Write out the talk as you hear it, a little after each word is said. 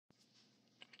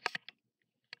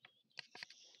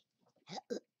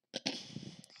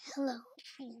Hello,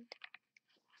 and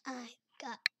I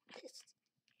got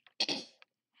this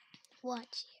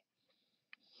watch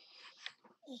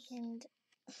here, and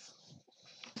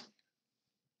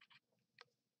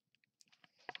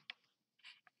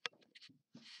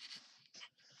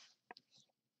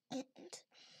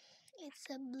it's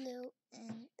a blue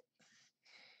and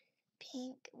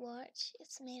pink watch.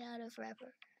 It's made out of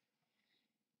rubber,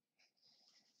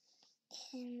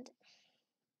 and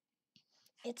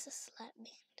it's a slap band.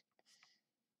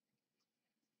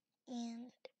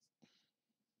 And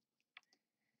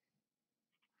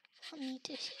I need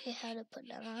to show you how to put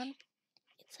it on.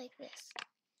 It's like this.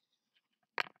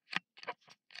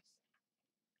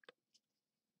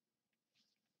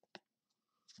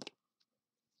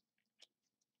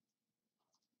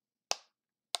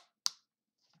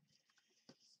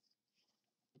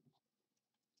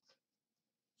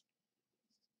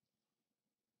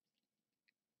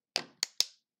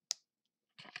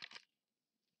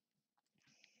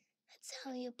 That's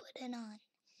how you put it on.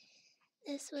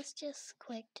 This was just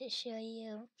quick to show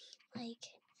you,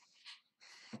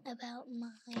 about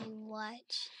my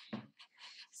watch.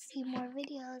 See more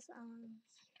videos on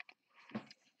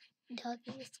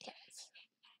doggies, cats.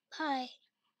 Bye.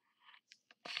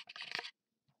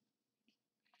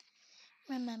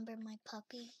 Remember my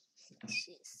puppy?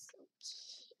 She's so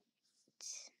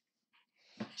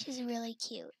cute. She's really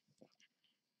cute.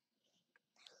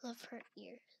 I love her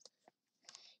ears.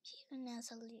 She even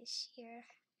has a leash here.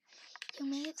 You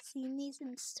may have seen these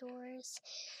in stores,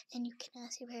 and you can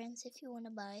ask your parents if you want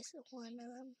to buy one of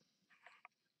them.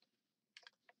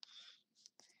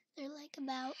 They're like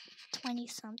about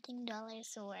 $20-something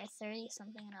or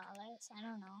 $30-something. I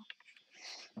don't know.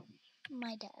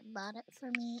 My dad bought it for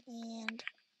me, and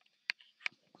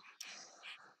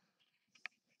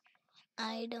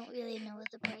I don't really know what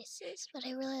the price is, but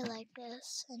I really like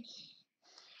this. And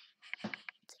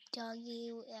it's a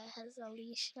doggy. It has a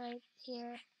leash right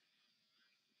here.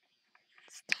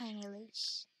 It's a tiny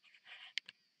leash.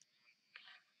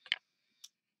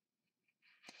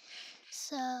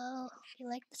 So, if you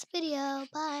like this video,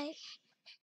 bye.